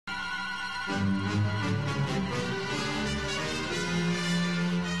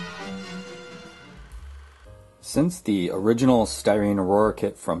Since the original styrene Aurora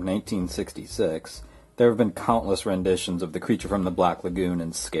kit from 1966, there have been countless renditions of the creature from the Black Lagoon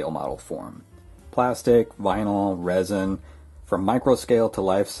in scale model form. Plastic, vinyl, resin, from micro scale to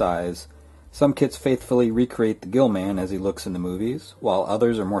life size, some kits faithfully recreate the Gillman as he looks in the movies, while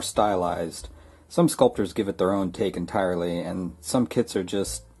others are more stylized. Some sculptors give it their own take entirely, and some kits are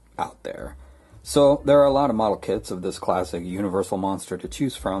just out there. So there are a lot of model kits of this classic universal monster to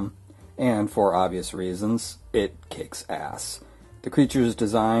choose from, and for obvious reasons, it kicks ass. The creature's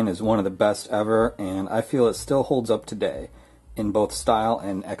design is one of the best ever, and I feel it still holds up today, in both style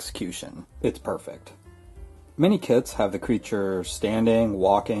and execution. It's perfect. Many kits have the creature standing,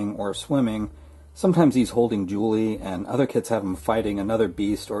 walking, or swimming. Sometimes he's holding Julie, and other kits have him fighting another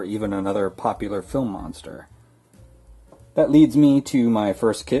beast or even another popular film monster. That leads me to my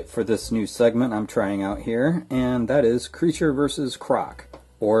first kit for this new segment I'm trying out here, and that is Creature vs. Croc.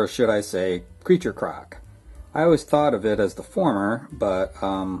 Or should I say, Creature Croc. I always thought of it as the former, but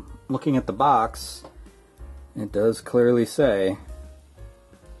looking at the box, it does clearly say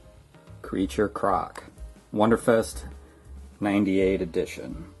Creature Croc. Wonderfest 98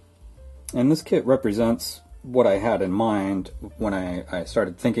 edition. And this kit represents what I had in mind when I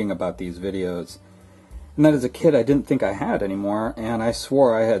started thinking about these videos. And that is a kit I didn't think I had anymore, and I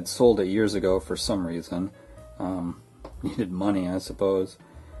swore I had sold it years ago for some reason. Needed money, I suppose.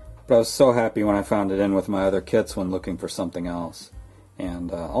 But I was so happy when I found it in with my other kits when looking for something else.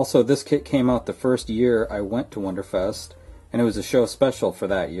 And also, this kit came out the first year I went to Wonderfest, and it was a show special for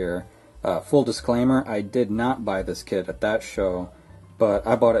that year. Full disclaimer, I did not buy this kit at that show, but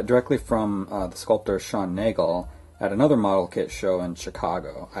I bought it directly from the sculptor Shawn Nagle at another model kit show in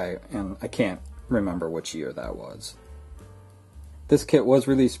Chicago. I can't remember which year that was. This kit was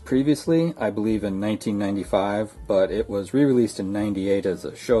released previously, I believe in 1995, but it was re-released in 98 as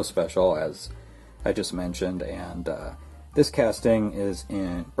a show special, as I just mentioned, and this casting is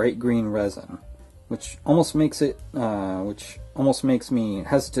in bright green resin, which almost makes me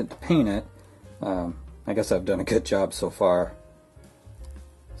hesitant to paint it. I guess I've done a good job so far.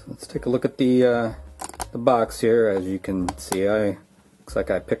 So let's take a look at the box here. As you can see, looks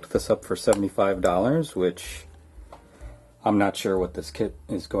like I picked this up for $75, which I'm not sure what this kit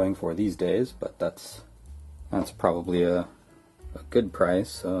is going for these days, but that's probably a good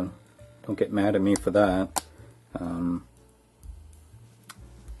price, so don't get mad at me for that.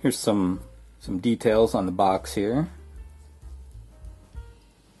 Here's some details on the box here,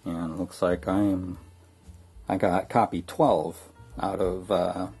 and it looks like I got copy 12 out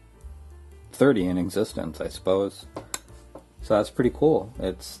of 30 in existence, I suppose. So that's pretty cool.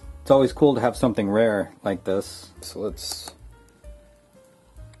 It's always cool to have something rare like this. So let's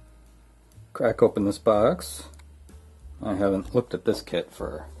crack open this box. I haven't looked at this kit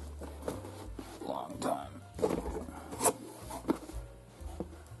for a long time.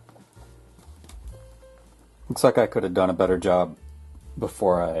 Looks like I could have done a better job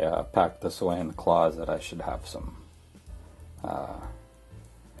before I packed this away in the closet. I should have some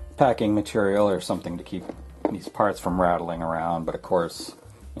packing material or something to keep these parts from rattling around, but of course,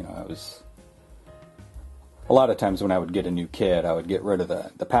 you know, it was a lot of times when I would get a new kit, I would get rid of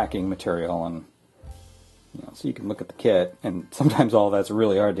the packing material, and you know, so you can look at the kit, and sometimes all that's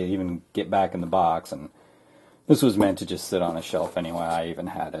really hard to even get back in the box, and this was meant to just sit on a shelf anyway. I even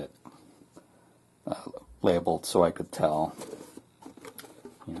had it labeled so I could tell.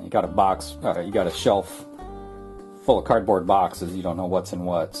 You know, you got a shelf full of cardboard boxes, you don't know what's in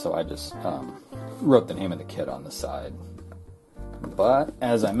what, so I just wrote the name of the kit on the side. But,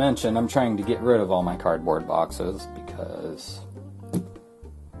 as I mentioned, I'm trying to get rid of all my cardboard boxes because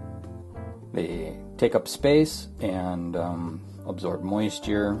they take up space and absorb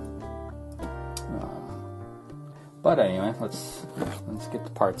moisture. But anyway, let's get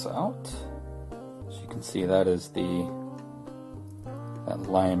the parts out. As you can see, that is that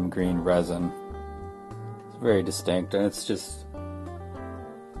lime green resin. It's very distinct, and it's just,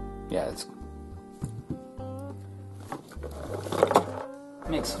 yeah, it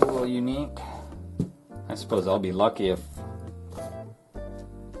makes it a little unique. I suppose I'll be lucky if,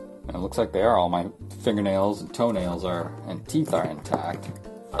 and it looks like they are, all my fingernails and toenails and teeth are intact.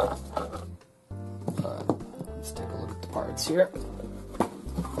 But let's take a look at the parts here.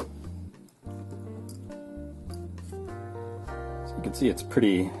 So you can see it's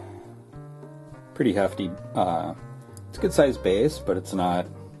pretty hefty. It's a good sized base, but it's not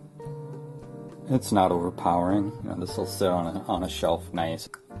overpowering. You know, this will sit on a shelf nice.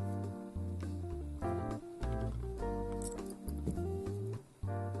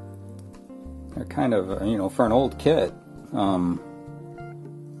 They're kind of, you know, for an old kit, the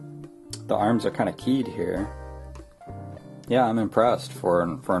arms are kind of keyed here. Yeah, I'm impressed for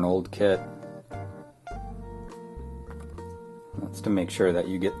an old kit. That's to make sure that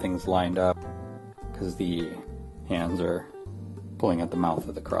you get things lined up, because the hands are pulling at the mouth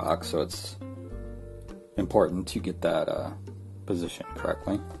of the Croc, so it's important to get that position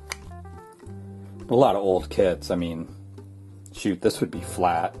correctly. A lot of old kits, I mean, shoot, this would be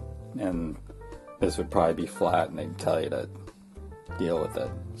flat, and this would probably be flat, and they'd tell you to deal with it.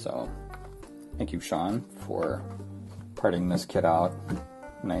 So, thank you, Shawn, for parting this kit out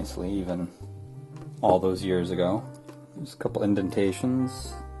nicely, even all those years ago. There's a couple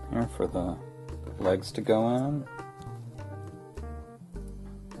indentations here for the legs to go in.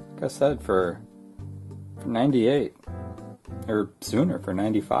 Like I said, for 98, or sooner, for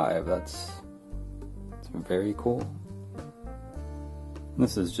 95, that's very cool.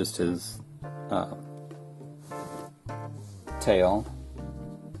 This is just his tail.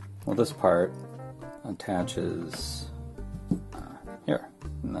 Well, this part attaches here,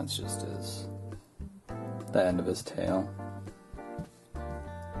 and that's just the end of his tail.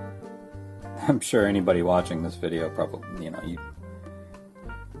 I'm sure anybody watching this video probably,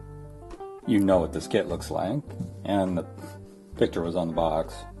 you know what this kit looks like, and the picture was on the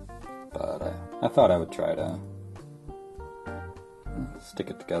box, but I thought I would try to stick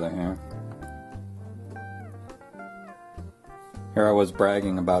it together here. Here I was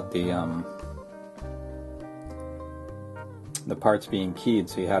bragging about the parts being keyed,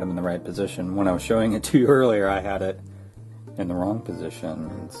 so you had them in the right position. When I was showing it to you earlier, I had it in the wrong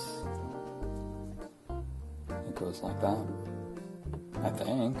position. It goes like that, I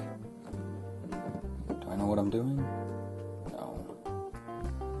think. Do I know what I'm doing? No.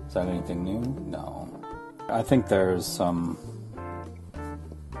 Is that anything new? No. I think there's some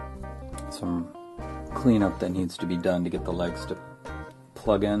cleanup that needs to be done to get the legs to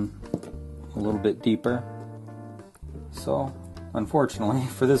plug in a little bit deeper. So, unfortunately,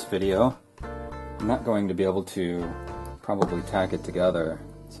 for this video, I'm not going to be able to probably tack it together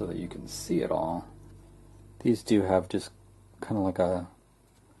so that you can see it all. These do have just kind of like a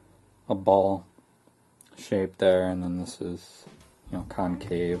ball shape there, and then this is,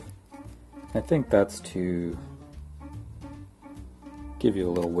 concave. I think that's to give you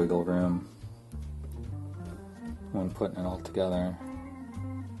a little wiggle room when putting it all together.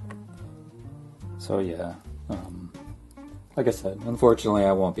 So yeah, like I said, unfortunately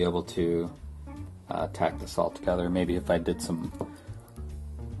I won't be able to tack this all together. Maybe if I did some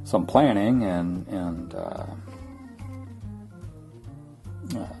planning and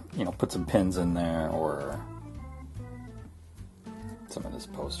put some pins in there, or some of this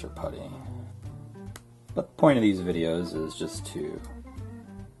poster putty. But the point of these videos is just to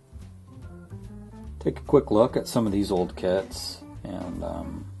take a quick look at some of these old kits, and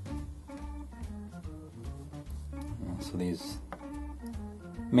so these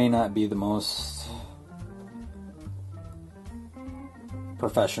may not be the most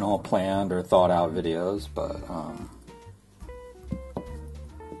professional, planned, or thought out videos, but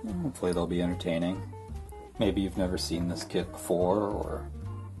hopefully they'll be entertaining. Maybe you've never seen this kit before, or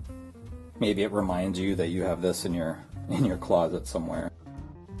maybe it reminds you that you have this in your closet somewhere.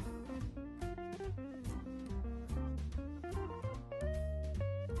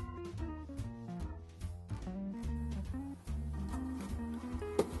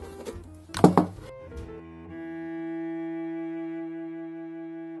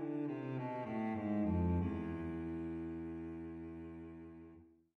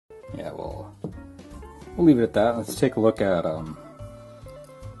 Yeah, we'll leave it at that. Let's take a look at, I'll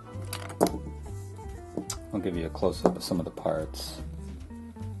give you a close-up of some of the parts.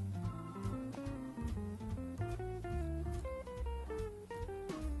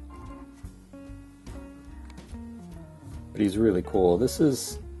 But he's really cool. This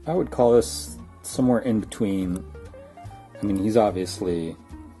is, I would call this somewhere in between. I mean, he's obviously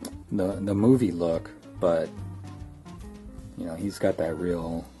the movie look, but he's got that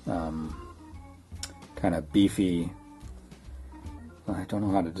real kind of beefy, I don't know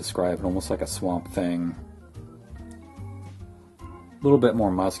how to describe it, almost like a Swamp Thing. A little bit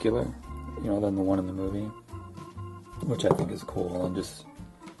more muscular, than the one in the movie, which I think is cool, and just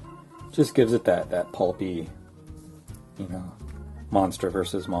gives it that pulpy, monster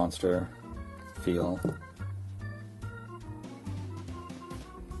versus monster feel.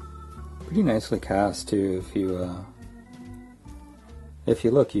 Pretty nicely cast too. If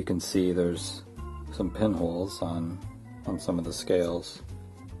you look, you can see there's some pinholes on some of the scales,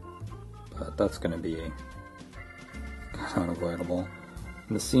 but that's going to be unavoidable.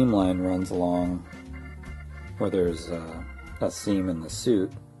 And the seam line runs along where there's a seam in the suit,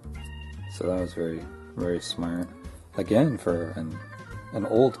 so that was very, very smart. Again, for an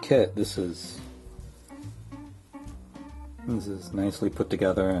old kit, this is nicely put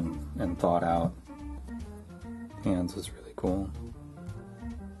together and thought out. Hands is really cool.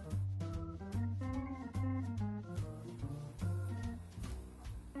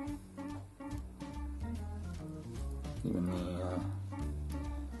 Even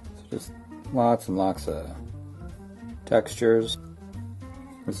just lots and lots of textures.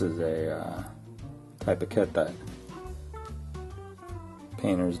 This is a type of kit that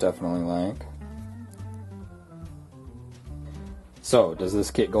painters definitely like. So, does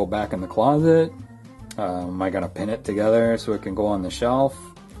this kit go back in the closet? Am I going to pin it together so it can go on the shelf?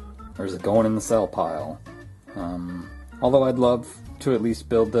 Or is it going in the sell pile? Although I'd love to at least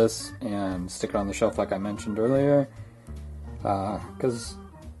build this and stick it on the shelf like I mentioned earlier. Because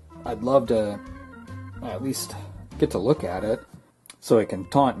I'd love to at least get to look at it so it can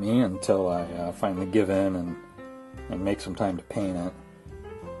taunt me until I finally give in and make some time to paint it.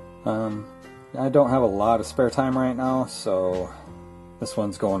 I don't have a lot of spare time right now, so this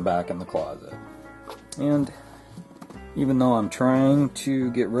one's going back in the closet. And even though I'm trying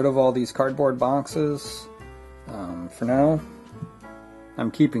to get rid of all these cardboard boxes, for now, I'm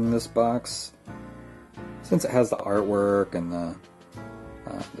keeping this box since it has the artwork and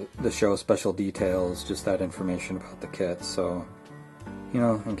the show special details, just that information about the kit. So, you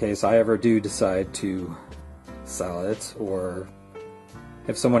know, in case I ever do decide to sell it, or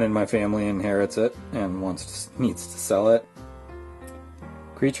if someone in my family inherits it and needs to sell it.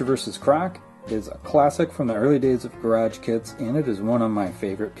 Creature vs. Croc is a classic from the early days of garage kits, and it is one of my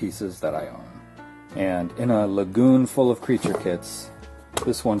favorite pieces that I own. And in a lagoon full of creature kits,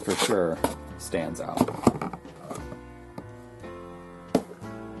 this one for sure stands out.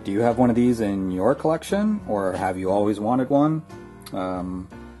 Do you have one of these in your collection, or have you always wanted one?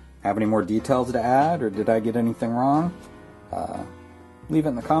 Have any more details to add, or did I get anything wrong? Leave it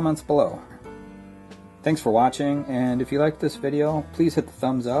in the comments below. Thanks for watching, and if you liked this video, please hit the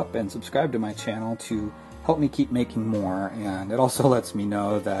thumbs up and subscribe to my channel to help me keep making more, and it also lets me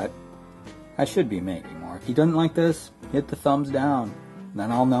know that I should be making more. If you didn't like this, hit the thumbs down,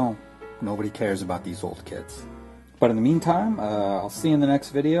 then I'll know. Nobody cares about these old kits. But in the meantime, I'll see you in the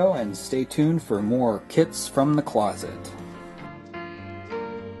next video, and stay tuned for more kits from the closet.